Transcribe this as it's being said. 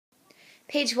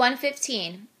Page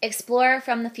 115, Explorer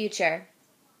from the Future.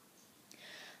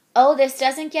 Oh, this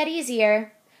doesn't get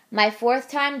easier. My fourth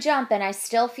time jump and I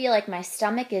still feel like my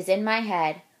stomach is in my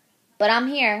head. But I'm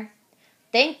here.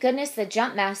 Thank goodness the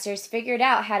jump masters figured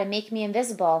out how to make me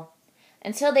invisible.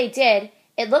 Until they did,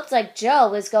 it looked like Joe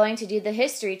was going to do the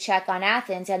history check on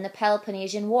Athens and the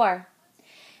Peloponnesian War.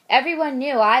 Everyone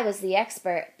knew I was the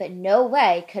expert, but no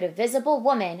way could a visible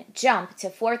woman jump to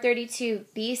 432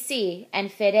 BC and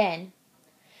fit in.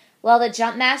 Well, the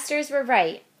jump masters were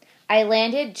right. I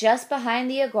landed just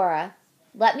behind the agora.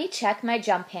 Let me check my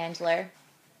jump handler.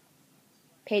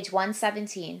 Page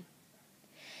 117.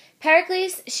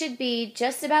 Pericles should be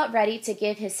just about ready to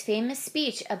give his famous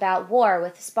speech about war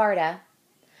with Sparta.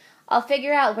 I'll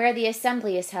figure out where the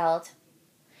assembly is held.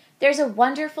 There's a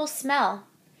wonderful smell.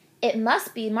 It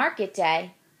must be market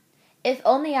day. If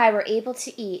only I were able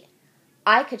to eat,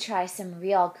 I could try some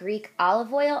real Greek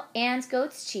olive oil and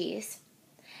goat's cheese.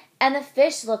 And the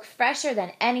fish look fresher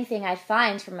than anything I'd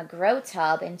find from a grow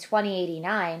tub in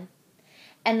 2089.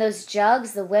 And those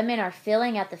jugs the women are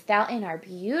filling at the fountain are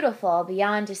beautiful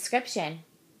beyond description.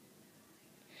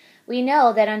 We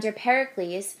know that under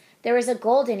Pericles there was a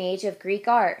golden age of Greek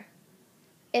art.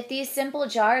 If these simple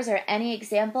jars are any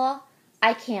example,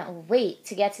 I can't wait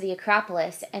to get to the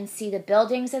Acropolis and see the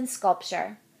buildings and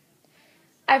sculpture.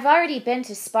 I've already been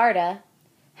to Sparta.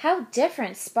 How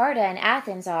different Sparta and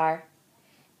Athens are.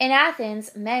 In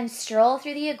Athens, men stroll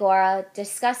through the agora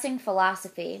discussing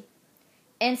philosophy.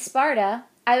 In Sparta,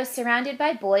 I was surrounded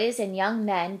by boys and young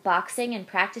men boxing and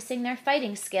practicing their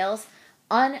fighting skills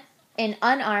in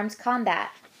unarmed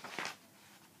combat.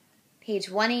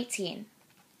 Page 118.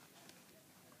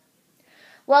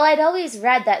 Well, I'd always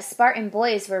read that Spartan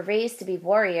boys were raised to be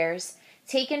warriors,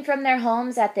 taken from their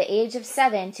homes at the age of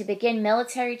 7 to begin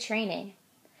military training.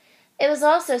 It was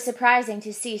also surprising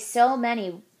to see so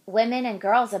many women and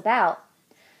girls about.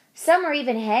 Some were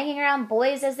even hanging around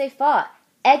boys as they fought,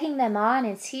 egging them on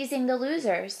and teasing the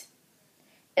losers.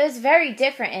 It was very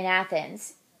different in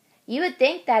Athens. You would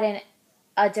think that in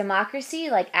a democracy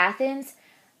like Athens,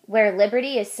 where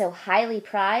liberty is so highly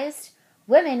prized,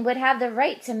 women would have the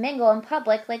right to mingle in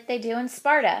public like they do in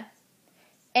Sparta.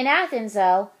 In Athens,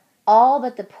 though, all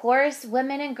but the poorest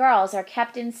women and girls are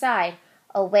kept inside,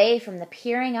 away from the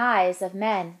peering eyes of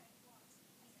men.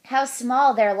 How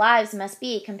small their lives must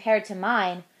be compared to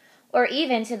mine, or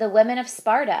even to the women of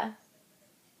Sparta.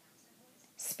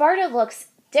 Sparta looks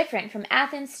different from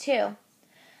Athens, too.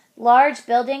 Large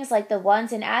buildings like the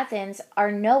ones in Athens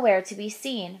are nowhere to be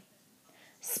seen.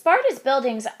 Sparta's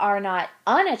buildings are not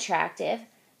unattractive,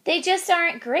 they just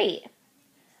aren't great.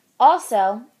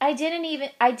 Also, I didn't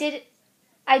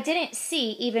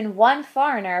see even one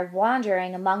foreigner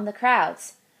wandering among the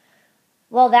crowds.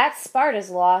 Well, that's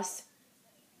Sparta's loss.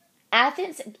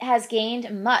 Athens has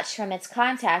gained much from its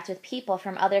contact with people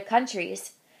from other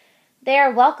countries. They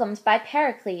are welcomed by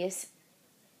Pericles.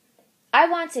 I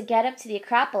want to get up to the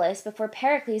Acropolis before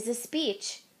Pericles'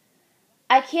 speech.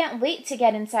 I can't wait to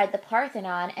get inside the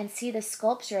Parthenon and see the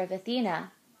sculpture of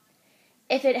Athena.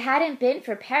 If it hadn't been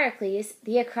for Pericles,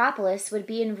 the Acropolis would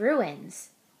be in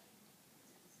ruins.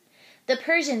 The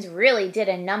Persians really did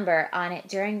a number on it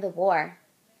during the war.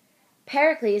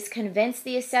 Pericles convinced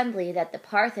the assembly that the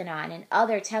Parthenon and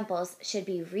other temples should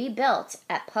be rebuilt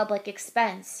at public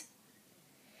expense.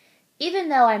 Even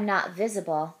though I'm not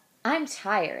visible, I'm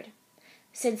tired.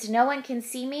 Since no one can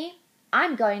see me,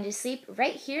 I'm going to sleep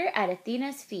right here at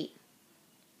Athena's feet.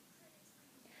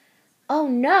 Oh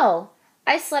no!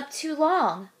 I slept too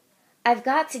long. I've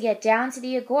got to get down to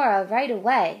the agora right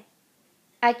away.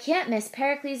 I can't miss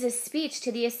Pericles' speech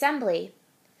to the assembly.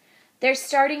 They're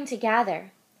starting to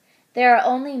gather. There are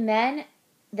only men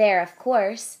there, of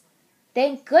course.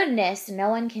 Thank goodness no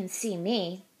one can see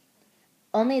me.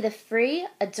 Only the free,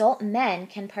 adult men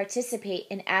can participate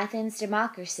in Athens'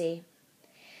 democracy.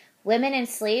 Women and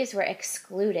slaves were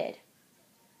excluded.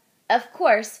 Of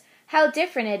course, how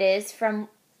different it is from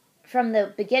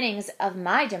the beginnings of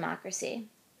my democracy.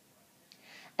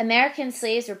 American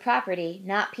slaves were property,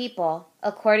 not people,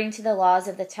 according to the laws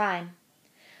of the time.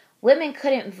 Women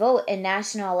couldn't vote in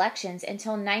national elections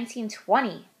until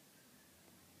 1920.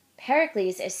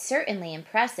 Pericles is certainly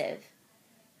impressive.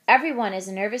 Everyone is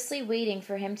nervously waiting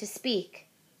for him to speak.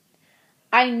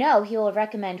 I know he will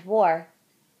recommend war,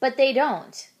 but they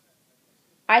don't.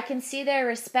 I can see their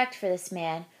respect for this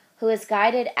man who has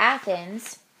guided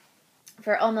Athens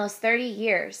for almost 30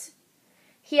 years.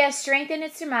 He has strengthened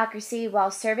its democracy while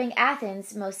serving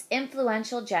Athens' most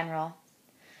influential general.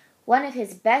 One of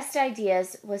his best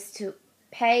ideas was to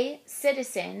pay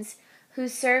citizens who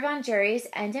serve on juries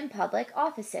and in public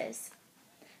offices.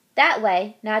 That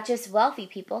way, not just wealthy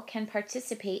people can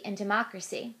participate in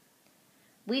democracy.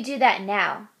 We do that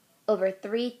now, over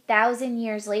 3,000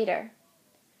 years later.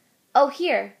 Oh,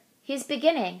 here, he's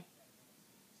beginning.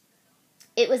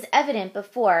 It was evident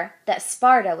before that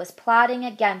Sparta was plotting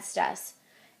against us,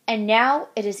 and now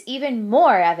it is even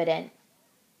more evident.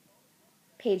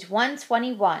 Page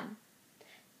 121.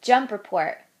 Jump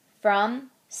report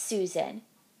from Susan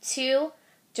to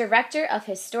Director of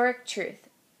Historic Truth.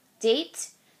 Date,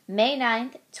 May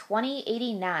 9th,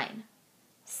 2089.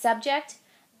 Subject,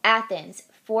 Athens,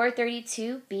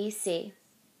 432 BC.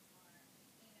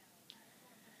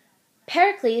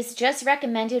 Pericles just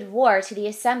recommended war to the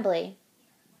assembly.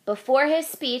 Before his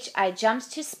speech, I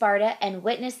jumped to Sparta and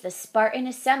witnessed the Spartan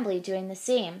assembly doing the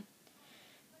same.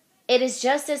 It is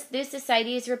just as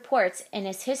Thucydides reports in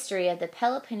his history of the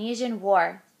Peloponnesian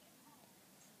War.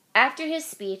 After his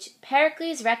speech,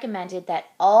 Pericles recommended that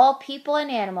all people and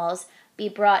animals be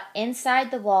brought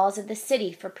inside the walls of the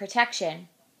city for protection.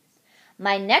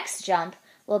 My next jump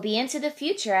will be into the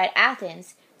future at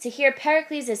Athens to hear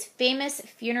Pericles' famous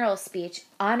funeral speech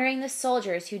honoring the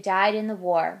soldiers who died in the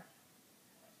war.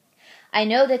 I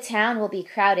know the town will be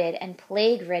crowded and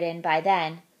plague-ridden by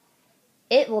then.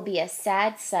 It will be a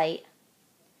sad sight.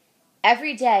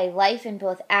 Every day, life in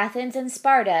both Athens and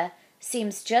Sparta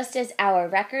seems just as our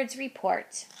records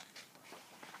report.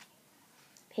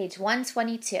 Page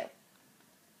 122.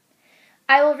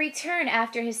 I will return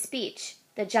after his speech.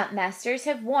 The jump masters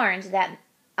have warned that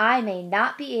I may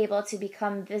not be able to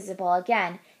become visible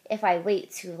again if I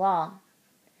wait too long.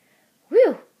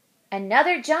 Whew!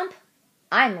 Another jump?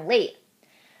 I'm late.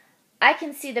 I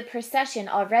can see the procession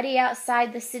already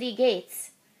outside the city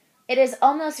gates. It has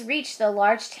almost reached the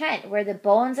large tent where the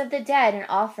bones of the dead and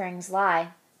offerings lie.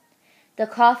 The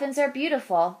coffins are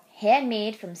beautiful,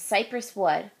 handmade from cypress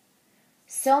wood.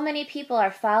 So many people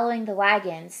are following the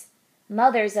wagons.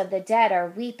 Mothers of the dead are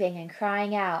weeping and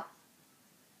crying out.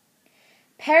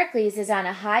 Pericles is on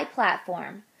a high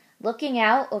platform, looking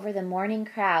out over the mourning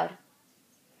crowd.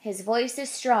 His voice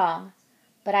is strong,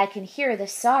 but I can hear the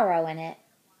sorrow in it.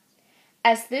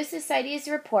 As Thucydides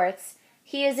reports,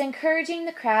 he is encouraging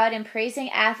the crowd and praising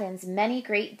Athens' many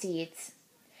great deeds.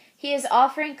 He is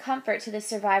offering comfort to the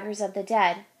survivors of the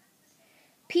dead.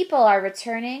 People are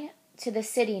returning to the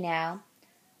city now.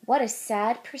 What a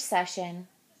sad procession.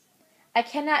 I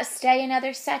cannot stay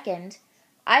another second.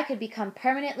 I could become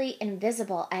permanently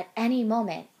invisible at any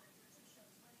moment.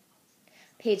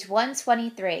 Page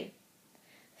 123.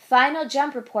 Final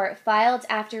jump report filed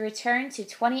after return to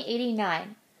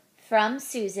 2089. From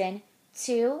Susan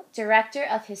to Director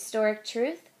of Historic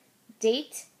Truth.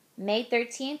 Date, May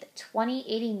 13th,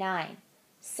 2089.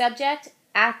 Subject,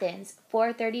 Athens,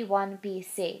 431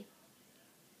 BC.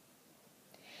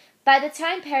 By the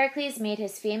time Pericles made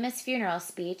his famous funeral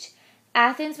speech,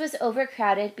 Athens was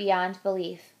overcrowded beyond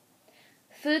belief.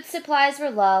 Food supplies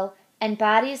were low, and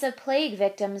bodies of plague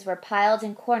victims were piled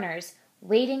in corners,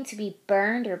 waiting to be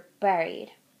burned or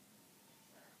buried.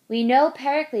 We know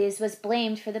Pericles was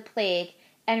blamed for the plague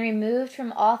and removed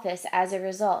from office as a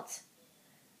result.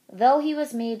 Though he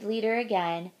was made leader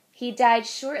again, he died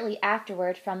shortly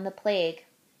afterward from the plague.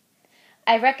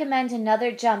 I recommend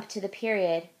another jump to the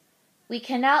period. We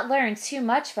cannot learn too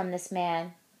much from this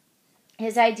man.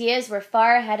 His ideas were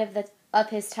far ahead of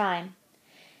his time.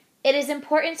 It is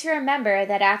important to remember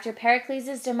that after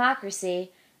Pericles'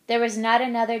 democracy, there was not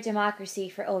another democracy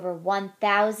for over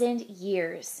 1,000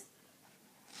 years.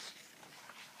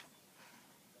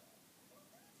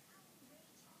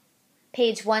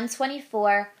 Page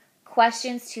 124,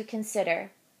 questions to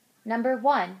consider. Number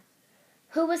 1,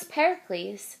 who was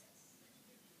Pericles?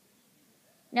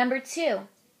 Number 2,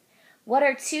 what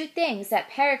are 2 things that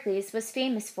Pericles was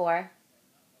famous for?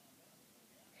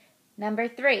 Number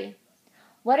 3,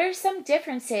 what are some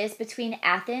differences between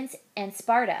Athens and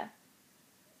Sparta?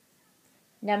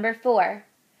 Number 4,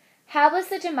 how was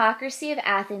the democracy of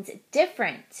Athens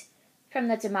different from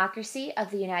the democracy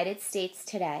of the United States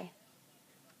today?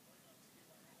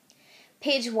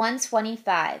 Page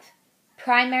 125.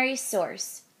 Primary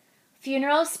source.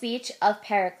 Funeral speech of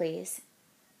Pericles.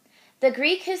 The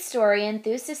Greek historian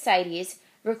Thucydides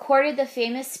recorded the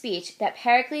famous speech that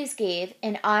Pericles gave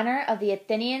in honor of the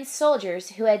Athenian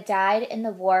soldiers who had died in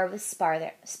the war with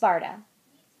Sparta.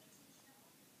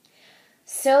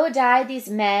 So died these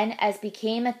men as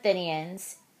became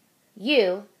Athenians.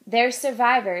 You, their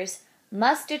survivors,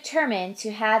 must determine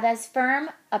to have as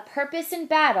firm a purpose in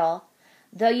battle,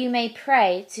 though you may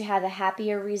pray to have a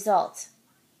happier result.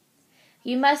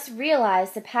 You must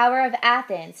realize the power of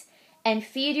Athens and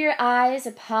feed your eyes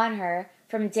upon her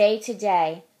from day to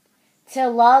day,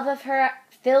 till love of her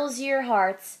fills your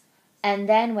hearts, And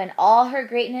then when all her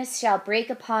greatness shall break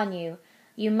upon you,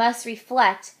 you must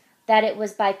reflect that it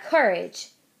was by courage,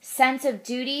 sense of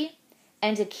duty,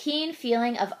 and a keen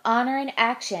feeling of honor and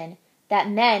action that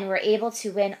men were able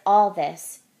to win all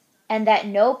this, and that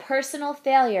no personal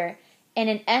failure in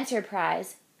an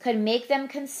enterprise could make them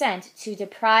consent to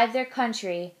deprive their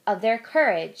country of their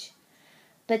courage,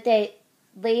 but they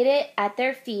laid it at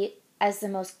their feet as the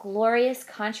most glorious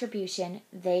contribution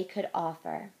they could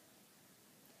offer.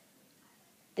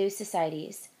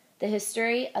 Thucydides, The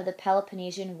History of the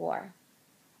Peloponnesian War.